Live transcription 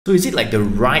So is it like the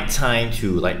right time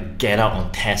to like get out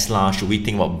on Tesla? Should we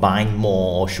think about buying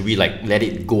more, or should we like let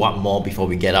it go up more before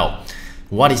we get out?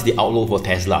 What is the outlook for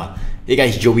Tesla? Hey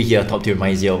guys, Joey here, top tier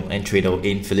𝐦𝐨𝐲 and trader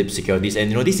in Philips Securities.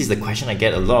 And this is the question I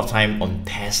get a lot of time on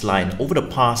Tesla. And over the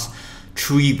past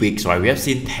 3 weeks, right, we have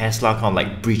seen Tesla kind of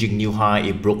like breaching new high.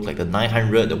 It broke like the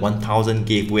 900, the 1000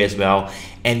 gave way as well,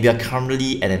 and we are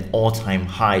currently at an all-time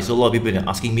high. So a lot of people are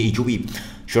asking me, Joey,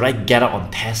 should I get out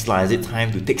on Tesla? Is it time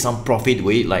to take some profit?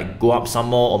 Will it like go up some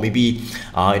more, or maybe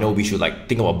we should like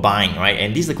think about buying, right?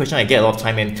 And this is the question I get a lot of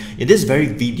time. And in this very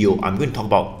video, I'm going to talk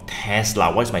about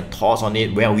Tesla. What is my thoughts on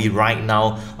it? Where are we right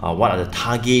now? What are the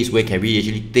targets? Where can we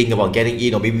actually think about getting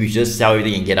in, or maybe we just sell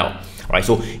everything and get out? Alright,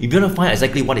 so if you want to find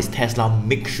exactly what is Tesla,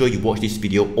 make sure you watch this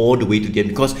video all the way to the end,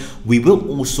 because we will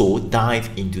also dive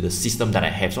into the system that I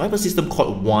have. So I have a system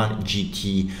called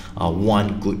𝐻𝐸𝐷,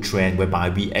 one good trend, whereby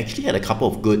we actually had a couple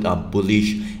of good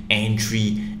bullish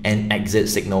entry and exit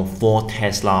signal for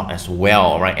Tesla as well.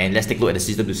 Alright, and let's take a look at the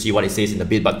system to see what it says in a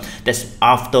bit, but that's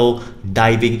after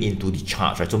diving into the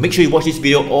charts, right? So make sure you watch this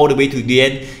video all the way to the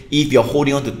end. If you're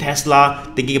holding on to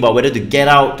Tesla, thinking about whether to get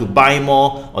out, to buy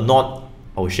more or not,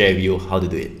 I will share with you how to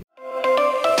do it.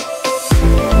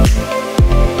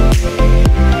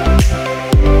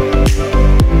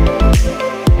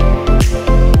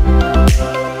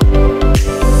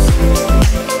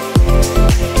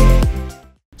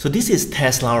 So this is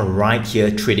Tesla right here,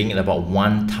 trading at about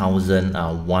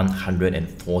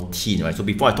 1,114, right? So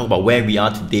before I talk about where we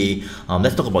are today,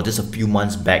 let's talk about just a few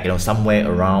months back,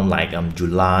 somewhere around like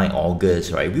July,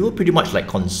 August, right? We were pretty much like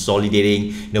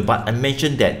consolidating, but I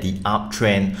mentioned that the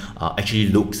uptrend actually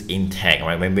looks intact,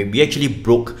 right? When we actually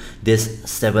broke this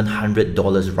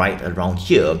 $700 right around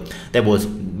here, that was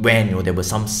when there was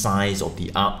some signs of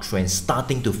the uptrend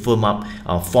starting to form up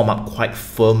quite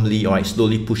firmly, all right,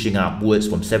 slowly pushing upwards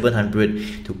from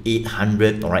 700 to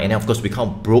 800, all right, and then of course we kind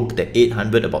of broke the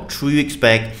 800 about 3 weeks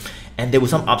back, and there were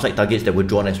some upside targets that were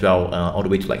drawn as well, all the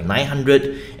way to like 900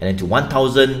 and then to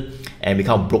 1000, and we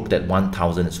kind of broke that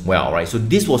 1000 as well, right? So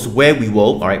this was where we were,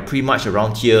 all right, pretty much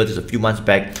around here just a few months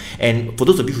back. And for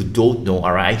those of you who don't know,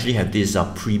 all right, I actually have this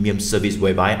premium service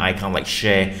whereby I kind of like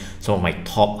share some of my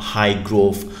top high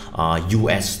growth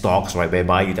US stocks, right,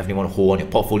 whereby you definitely want to hold on your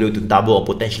portfolio to double or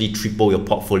potentially triple your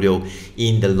portfolio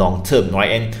in the long term, right?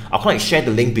 And I'll kind of share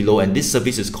the link below, and this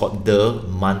service is called the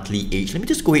Monthly Age. Let me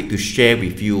just go ahead to share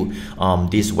with you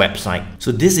this website.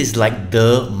 So this is like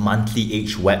the Monthly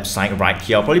Age website right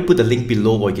here. I'll probably put the link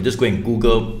below, or you can just go and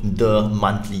Google the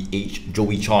Monthly Age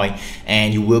Joey Choi,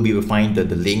 and you will be able to find the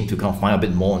link to kind of find a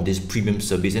bit more on this premium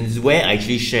service. And this is where I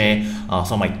actually share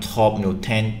some of my top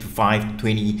 10 to 5,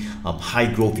 20 high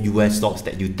growth US stocks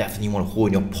that you definitely want to hold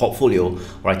in your portfolio,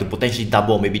 right, to potentially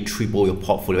double or maybe triple your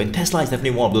portfolio. And Tesla is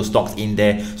definitely one of those stocks in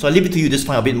there. So I leave it to you, just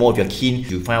find a bit more if you're keen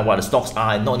to find out what the stocks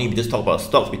are. And not only we just talk about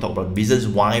stocks, we talk about business,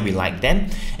 why we like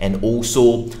them, and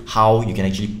also how you can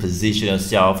actually position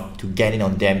yourself to get in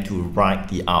on them to ride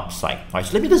the upside, right?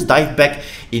 So let me just dive back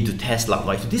into Tesla,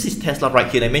 right? So this is Tesla right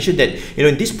here. And I mentioned that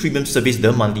in this premium service,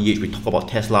 the Monthly Age, we talk about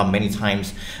Tesla many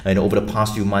times over the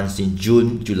past few months in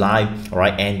June, July, all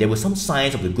right, and there were some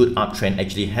signs of the good uptrend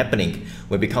actually happening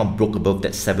where we kind of broke above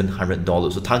that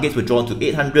 $700. So targets were drawn to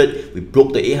 800, we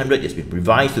broke the 800, it's been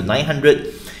revised to 900,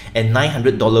 and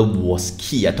 $900 was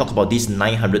key. I talked about this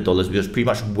 $900 because pretty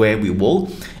much where we were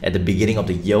at the beginning of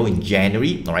the year in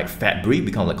January, all right, February,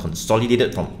 we kind of like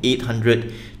consolidated from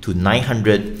 800 to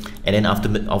 900, and then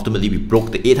ultimately we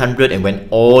broke the 800 and went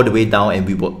all the way down, and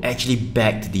we were actually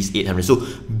back to these 800. So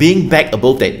being back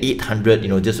above that 800,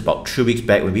 just about 3 weeks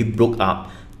back when we broke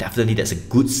up, definitely that's a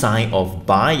good sign of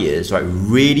buyers, right,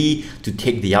 ready to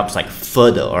take the upside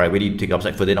further, all right, ready to take the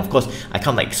upside further. And of course, I kind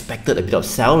of like expected a bit of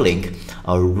selling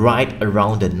right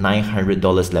around the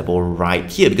 $900 level right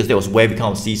here, because that was where we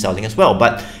kind of see selling as well.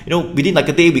 But within like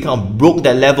a day, we kind of broke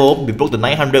that level. We broke the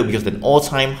 900, which was an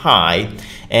all-time high,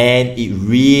 and it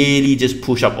really just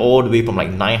pushed up all the way from like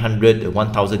 900,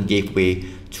 1000 gave way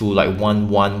to like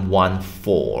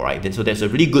 1114, right? Then so that's a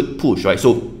really good push, right?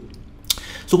 So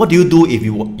what do you do if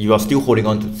you are still holding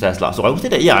on to Tesla? So I would say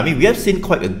that, yeah, I mean, we have seen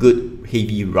quite a good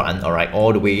heavy run, all right,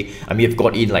 all the way. I mean, you've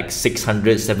got in like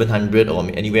 600, 700, or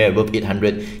anywhere above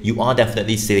 800, you are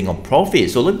definitely sitting on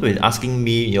profit. So a lot of people are asking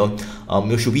me,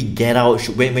 should we get out?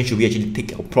 When should we actually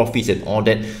take our profits and all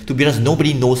that? To be honest,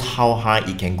 nobody knows how high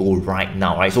it can go right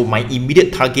now, right? So my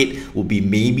immediate target would be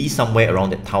maybe somewhere around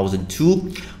that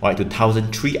 1,002. all right, to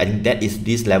 1003. I think that is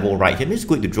this level right here. I'm just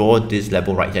going to draw this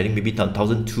level right here. I think maybe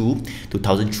 1002 to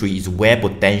 1003 is where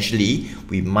potentially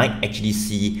we might actually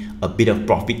see a bit of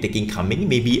profit taking coming,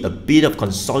 maybe a bit of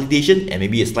consolidation and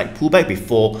maybe a slight pullback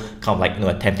before kind of like, you know,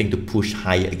 attempting to push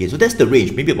higher again. So that's the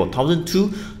range, maybe about 1002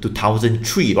 to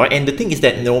 1003, right? And the thing is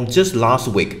that, you know, just last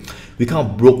week we kind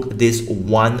of broke this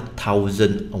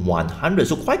 1100,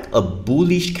 so quite a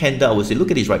bullish candle, I would say. Look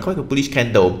at this, right? Quite a bullish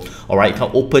candle. All right, kind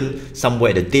of opened somewhere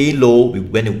at the day low, we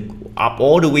went up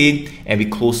all the way, and we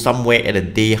closed somewhere at a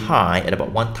day high at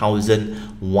about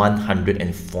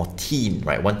 1114,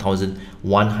 right?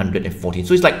 1114.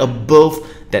 So it's like above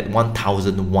that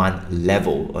 1001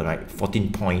 level, all right,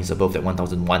 14 points above that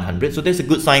 1100. So that's a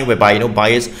good sign whereby, you know,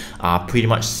 buyers are pretty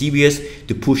much serious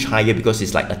to push higher, because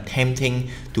it's like attempting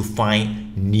to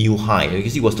find new high. You can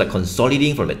see it was like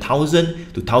consolidating from the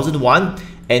 1000 to 1001.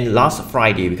 And last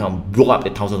Friday, we kind of broke up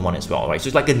at 1001 as well, right? So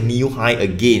it's like a new high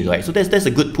again, right? So that's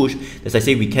a good push. As I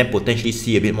say, we can potentially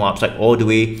see a bit more upside all the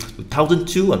way to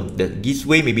 1002, and this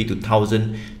way maybe to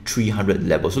 1300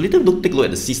 level. So take a look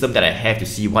at the system that I have to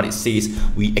see what it says.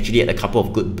 We actually had a couple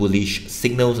of good bullish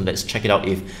signals, and let's check it out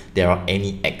if there are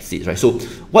any exits, right? So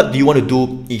what do you want to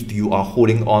do if you are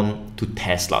holding on to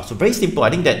Tesla? So very simple. I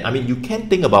think that, I mean, you can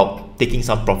think about taking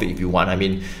some profit if you want. I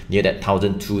mean, near that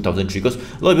 1002, 1003, because a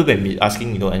lot of people have been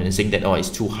asking, you know, and saying that, oh, it's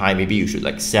too high, maybe you should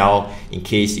like sell in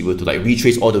case you were to like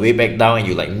retrace all the way back down and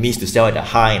you like miss to sell at the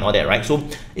high and all that, right? So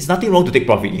it's nothing wrong to take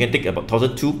profit. You can take about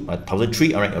 1002,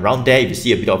 1003, all right, around there. If you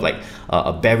see a bit of like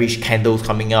a bearish candles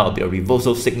coming out, a bit of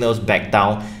reversal signals back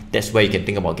down, that's where you can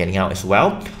think about getting out as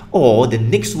well. Or the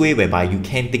next way whereby you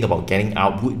can think about getting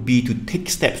out would be to take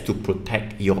steps to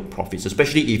protect your profits,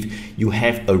 especially if you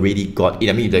have already got in.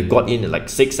 I mean, if they got in at like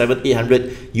 6, 7,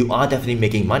 800, you are definitely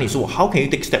making money. So how can you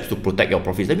take steps to protect your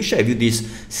profits? Let me share with you this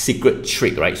secret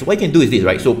trick, right? So what you can do is this,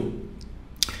 right? So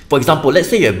for example, let's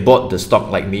say you have bought the stock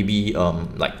like maybe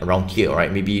like around here, right?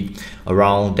 Maybe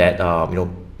around that you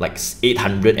know, like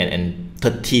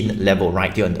 813 level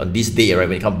right here on this day, right,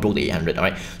 when it comes broke the 800, all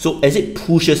right? So as it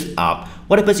pushes up,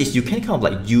 what happens is you can kind of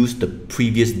like use the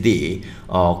previous day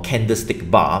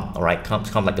candlestick bar, all right, kind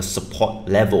of like a support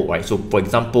level, right? So for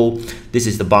example, this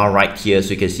is the bar right here, so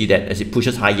you can see that as it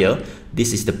pushes higher,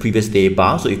 this is the previous day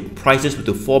bar. So if prices were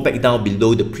to fall back down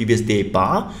below the previous day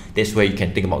bar, that's where you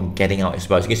can think about getting out as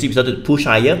well. So you can see we started to push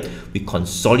higher, we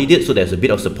consolidate, so there's a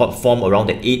bit of support form around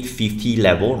that 850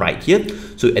 level right here.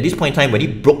 So at this point in time, when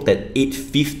it broke that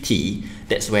 850,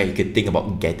 that's where you could think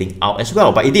about getting out as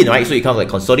well. But it didn't, right? So it kind of like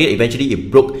consolidate. Eventually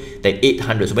it broke that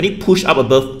 800. So when it pushed up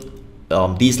above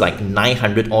these like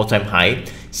 900 all-time high,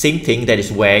 same thing, that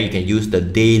is where you can use the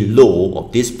day low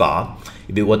of this bar.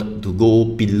 If you were to go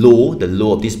below the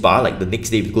low of this bar, like the next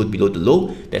day if you go below the low,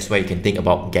 that's where you can think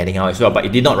about getting out as well. But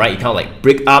it did not, right? It kind of like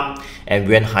break up and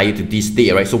went higher to this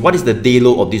day, right? So what is the day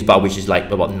low of this bar, which is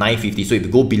like about 950? So if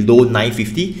you go below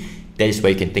 950, that is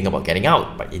where you can think about getting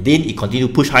out. But it didn't, it continued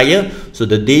to push higher. So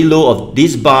the day low of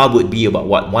this bar would be about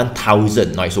what,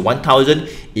 1000, right? So 1000,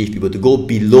 if you were to go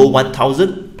below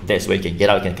 1000, that's where you can get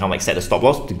out. You can kind of like set a stop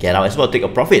loss to get out as well, take a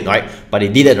profit, right? But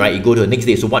it didn't, right? You go to the next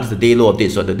day. So what is the day low of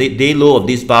this? So the day low of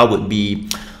this bar would be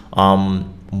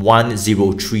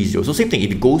 1030. So same thing,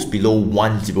 if it goes below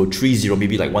 1030,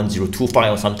 maybe like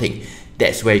 1025 or something,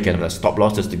 that's where you can have stop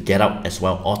losses to get out as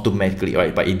well automatically,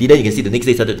 right? But it didn't. You can see the next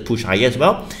day started to push higher as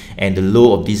well, and the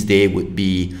low of this day would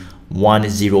be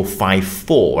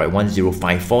 1054, right?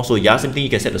 1054. So yeah, same thing, you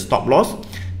can set the stop loss,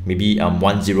 maybe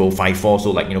 1054.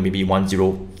 So like, you know, maybe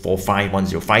 1045,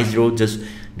 1050, just, you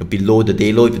know, below the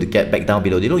day low. If you get back down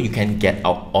below the low, you can get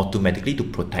out automatically to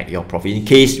protect your profit in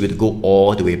case you were to go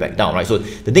all the way back down, right? So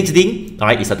the next thing, all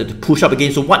right, it started to push up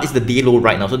again. So what is the day low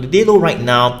right now? So the day low right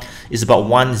now is about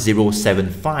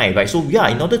 1075, right? So yeah,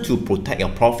 in order to protect your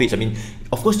profits, I mean,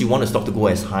 of course you want the stock to go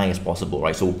as high as possible,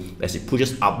 right? So as it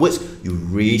pushes upwards, you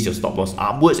raise your stop loss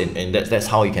upwards, and that's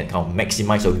how you can kind of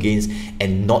maximize your gains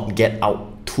and not get out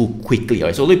too quickly,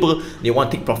 right? So people, they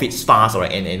want to take profits fast,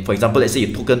 right? And for example, let's say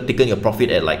you've taken your profit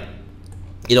at like,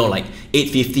 you know, like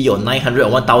 850 or 900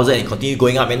 or 1000, and continue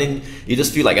going up, and then you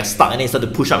just feel like you're stuck, and then you start to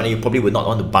push up, and then you probably would not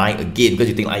want to buy again because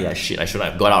you think, yeah, shit, I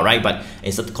shouldn't have got out, right? But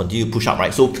it start to continue to push up,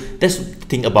 right? So that's the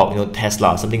thing about, you know,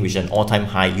 Tesla, something which is an all-time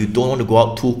high. You don't want to go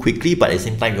out too quickly, but at the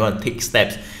same time, you want to take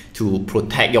steps to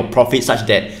protect your profit such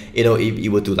that you know, if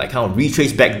you were to like kind of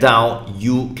retrace back down,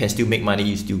 you can still make money,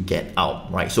 you still get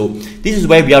out, right? So this is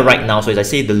where we are right now. So as I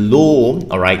say, the low,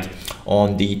 all right,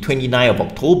 on the 29th of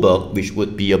October, which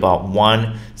would be about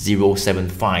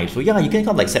 1075. So yeah, you can kind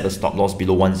of like set a stop loss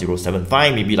below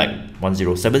 1075, maybe like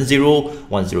 1070,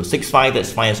 1065,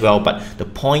 that's fine as well. But the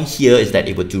point here is that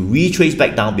if it were to retrace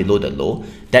back down below the low,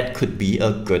 that could be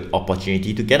a good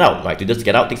opportunity to get out, right? To just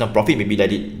get out, take some profit, maybe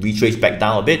let it retrace back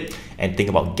down a bit and think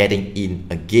about getting in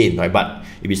again, right? But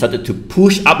if you started to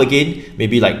push up again,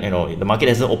 maybe like, you know, the market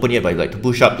hasn't opened yet, but like to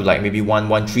push up to like maybe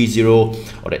 1130 or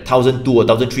that 1002 or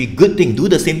 1003, good thing, do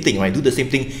the same thing, right? Do the same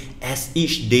thing as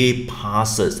each day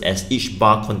passes, as each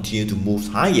bar continues to move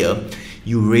higher,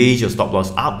 you raise your stop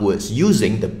loss upwards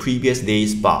using the previous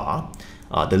day's bar,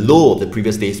 the low of the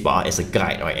previous day's bar as a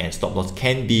guide, right? And stop loss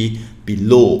can be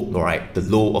below, all right, the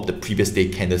low of the previous day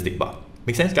candlestick bar.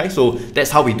 Make sense, guys? So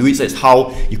that's how we do it. So that's how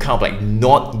you kind of like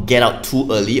not get out too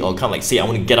early, or kind of like say I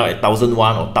want to get out at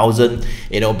 1001 or 1000,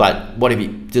 you know, but what if it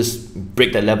just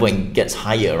break that level and gets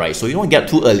higher, right? So you don't get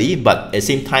too early, but at the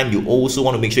same time you also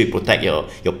want to make sure you protect your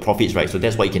profits, right? So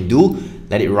that's what you can do.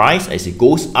 Let it rise as it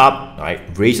goes up, right?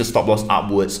 Raise the stop loss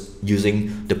upwards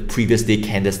using the previous day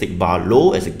candlestick bar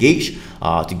low as a gauge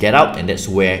to get out, and that's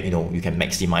where, you know, you can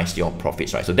maximize your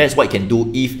profits, right? So that's what you can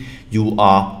do if you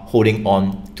are holding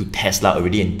on to Tesla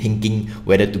already and thinking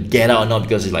whether to get out or not,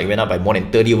 because it's like went up by more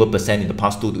than 30% in the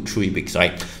past 2 to 3 weeks,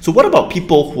 right? So what about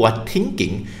people who are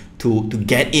thinking to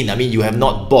get in? I mean, you have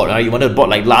not bought, right? You wanted to bought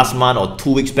like last month or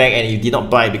 2 weeks back and you did not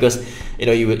buy because, you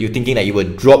know, you're thinking that it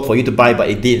would drop for you to buy, but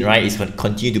it didn't, right? It's going to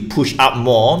continue to push up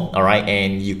more, all right?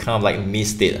 And you kind of like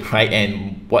missed it, right?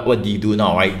 And what do you do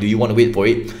now, right? Do you want to wait for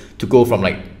it to go from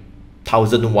like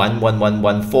 1001,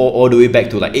 1114 all the way back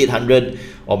to like 800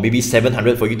 or maybe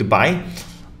 700 for you to buy?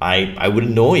 I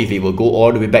wouldn't know if it will go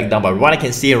all the way back down, but what I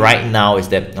can say right now is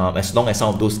that as long as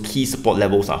some of those key support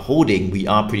levels are holding, we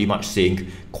are pretty much seeing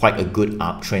quite a good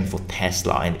uptrend for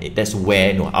Tesla, and that's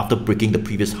where, you know, after breaking the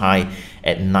previous high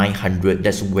at 900,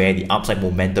 that's where the upside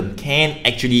momentum can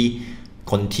actually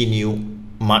continue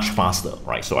much faster,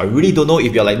 right? So I really don't know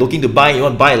if you're like looking to buy, you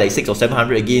want to buy like 600 or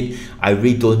 700 again. I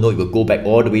really don't know if it will go back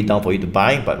all the way down for you to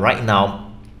buy, but right now,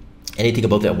 anything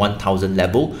above that 1000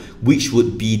 level, which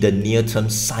would be the near-term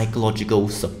psychological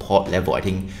support level, I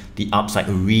think the upside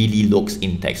really looks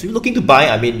intact. So if you're looking to buy,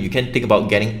 I mean, you can think about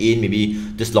getting in, maybe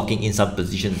just locking in some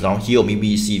positions around here, or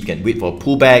maybe see if you can wait for a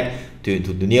pullback to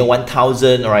near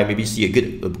 1000, all right? Maybe see a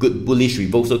good bullish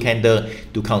reversal candle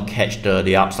to kind of catch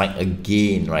the upside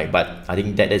again, right? But I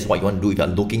think that is what you want to do if you're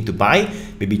looking to buy.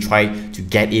 Maybe try to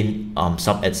get in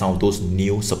some of those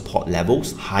new support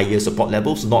levels, higher support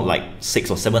levels, not like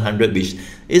 600 or 700, which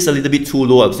is a little bit too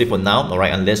low, I would say, for now, all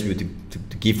right? Unless we to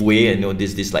give way and, you know,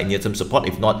 this like near-term support.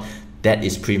 If not, that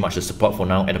is pretty much the support for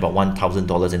now at about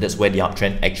 $1,000, and that's where the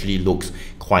uptrend actually looks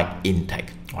quite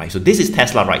intact. All right, so this is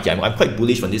Tesla right here. I'm quite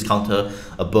bullish on this counter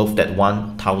above that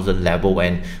 1000 level,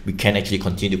 and we can actually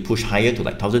continue to push higher to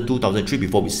like 1002, 1003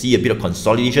 before we see a bit of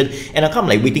consolidation. And I'm kind of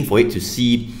like waiting for it to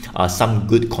see some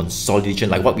good consolidation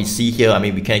like what we see here. I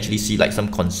mean, we can actually see like some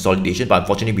consolidation, but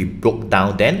unfortunately we broke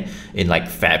down then in like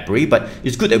February. But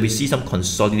it's good that we see some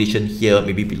consolidation here,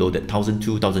 maybe below that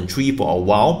 1002, 1003 for a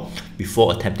while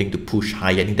before attempting to push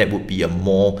higher. I think that would be a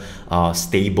more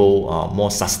stable,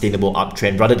 more sustainable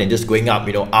uptrend rather than just going up,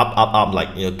 you know, up like,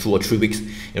 you know, 2 or 3 weeks.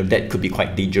 You know, that could be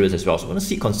quite dangerous as well. So we're going to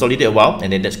see consolidate a while,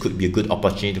 and then that could be a good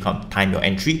opportunity to come time your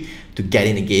entry to get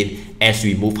in again as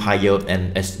we move higher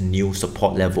and as new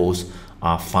support levels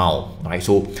are found. All right,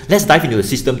 so let's dive into the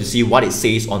system to see what it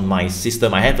says on my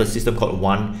system. I have a system called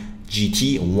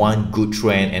𝐦𝐺T, one good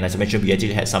trend, and as I mentioned, we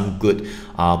actually had some good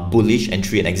bullish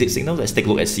entry and exit signals. Let's take a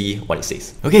look and see what it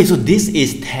says. Okay, so this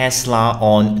is Tesla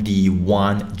on the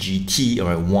𝐦𝐺T,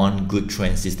 or one good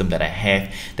trend system that I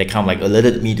have that kind of like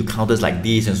alerted me to counters like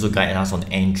this, and also guided us on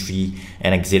entry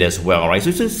and exit as well. Right,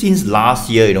 so since last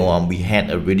year, you know, we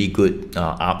had a really good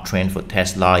uptrend for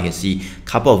Tesla. You can see a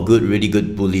couple of really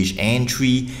good bullish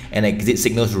entry and exit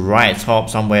signals right at top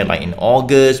somewhere like in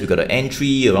August. We got an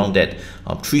entry around that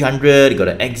 300, you got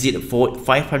an exit at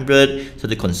 500, so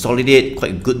to consolidate,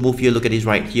 quite a good move here. Look at this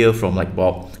right here from like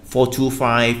about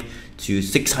 425 to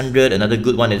 600, another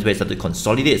good one is where it started to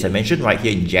consolidate, as I mentioned, right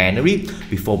here in January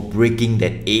before breaking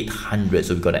that 800.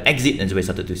 So we got an exit and so we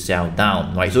started to sell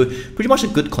down, right? So pretty much a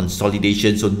good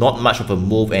consolidation, so not much of a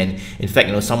move. And in fact,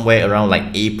 you know, somewhere around like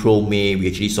April, May, we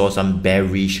actually saw some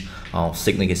bearish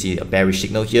signal. You can see a bearish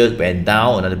signal here, went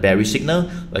down, another bearish signal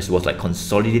as it was like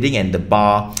consolidating, and the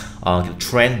bar, the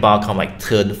trend bar kind of like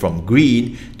turned from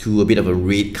green to a bit of a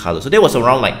red color. So that was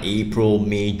around like April,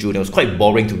 May, June. It was quite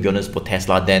boring, to be honest, for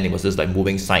Tesla then. It was just like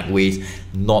moving sideways,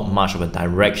 not much of a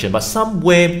direction. But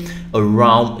somewhere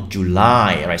around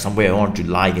July, right, somewhere around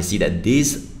July, you can see that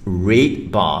this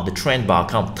red bar, the trend bar,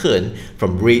 kind of turned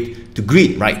from red to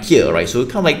green right here, right? So it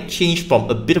kind of like changed from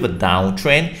a bit of a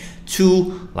downtrend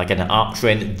to like an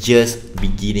uptrend just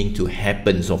beginning to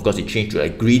happen. So of course it changed to a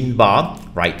green bar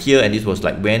right here, and this was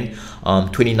like when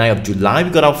 29th of July we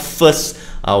got our first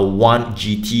 1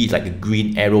 GT, like a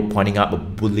green arrow pointing up, a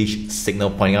bullish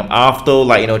signal pointing up. After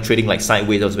like, you know, trading like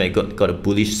sideways, that was when it got a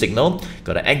bullish signal,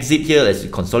 got an exit here as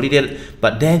it consolidated.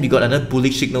 But then we got another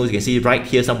bullish signal, you can see right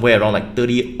here somewhere around like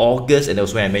 30 August, and that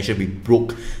was when I mentioned we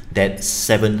broke that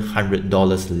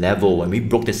 $700 level. When we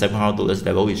broke the $700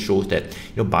 level, it shows that,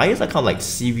 you know, buyers are kind of like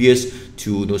serious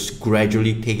to, you know,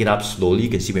 gradually take it up slowly. You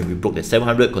can see when we broke the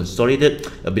 700, consolidated,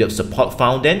 a bit of support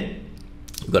found, then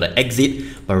we got an exit.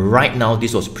 But right now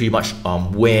this was pretty much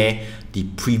where the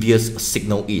previous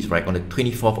signal is, right, on the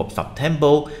 24th of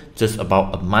September, just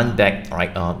about a month back,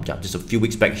 right, yeah, just a few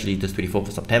weeks back actually, just 24th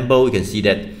of September. You can see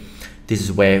that this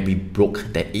is where we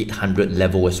broke the 800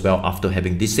 level as well. After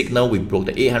having this signal, we broke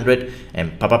the 800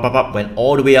 and went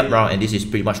all the way up around, and this is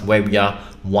pretty much where we are,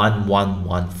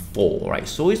 1114, right?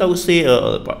 So it's, I would say,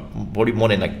 probably more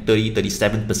than like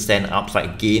 37%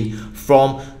 upside gain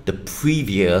from the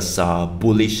previous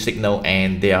bullish signal,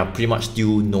 and there are pretty much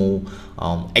still no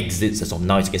exits as of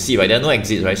now. As you can see, right, there are no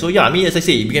exits, right? So yeah, I mean, as I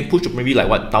say, we can push to maybe like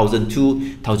what, 1002,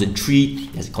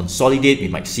 1003 as it consolidate. We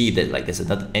might see that like there's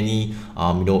another you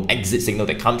know, exit signal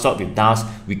that comes out. If it does,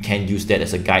 we can use that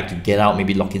as a guide to get out,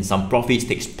 maybe lock in some profits,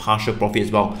 takes partial profit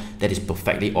as well. That is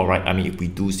perfectly all right. I mean, if we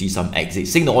do see some exit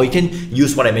signal, or you can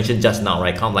use what I mentioned just now,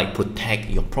 right, kind of like protect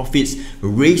your profits,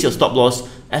 raise your stop loss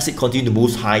as it continues to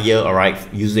move higher, all right,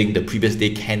 using the previous day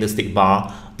candlestick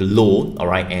bar below, all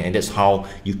right, and that's how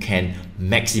you can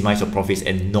maximize your profits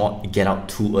and not get out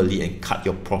too early and cut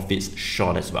your profits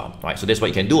short as well, right? So that's what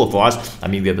you can do for us. I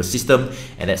mean, we have a system,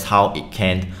 and that's how it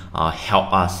can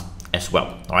help us as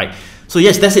well, all right? So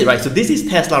yes, that's it, right? So this is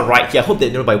Tesla right here. I hope that,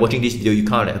 you know, by watching this video, you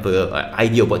kind of have an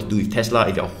idea of what to do with Tesla.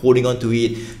 If you're holding on to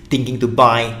it, thinking to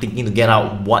buy, thinking to get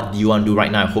out, what do you want to do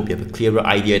right now? I hope you have a clearer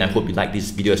idea, and I hope you like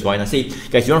this video as well. And I say,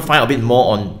 guys, you want to find out a bit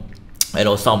more on, you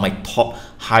know, some of my top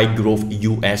high growth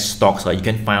US stocks, you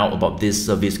can find out about this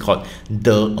service called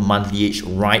The Monthly Edge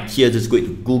right here. Just go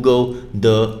to Google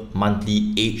The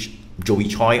Monthly Edge Joey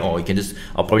Choi, or you can just,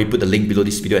 I'll probably put the link below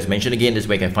this video as mentioned again. This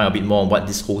way you can find a bit more on what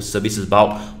this whole service is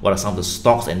about, what are some of the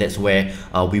stocks, and that's where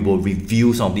we will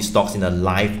review some of these stocks in a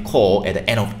live call at the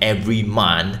end of every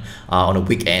month on a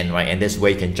weekend, right? And that's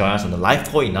where you can join us on the live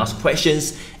call, you can ask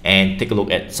questions and take a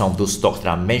look at some of those stocks that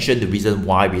I mentioned, the reason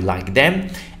why we like them,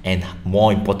 and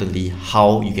more importantly,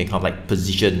 how you can kind of like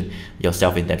position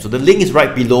yourself in them. So the link is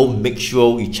right below. Make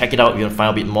sure you check it out if you want to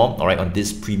find a bit more, all right, on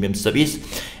this premium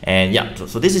service. And yeah,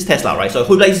 so this is Tesla, right? So I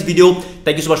hope you like this video.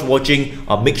 Thank you so much for watching.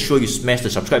 Make sure you smash the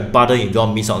subscribe button if you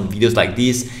don't miss out on videos like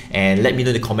this, and let me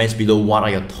know in the comments below what are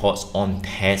your thoughts on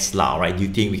Tesla, all right? Do you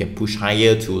think we can push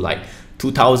higher to like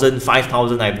 2,000,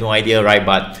 5,000? I have no idea, right?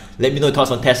 But let me know your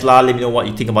thoughts on Tesla. Let me know what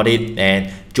you think about it.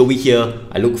 And Joey here.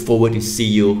 I look forward to see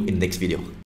you in the next video.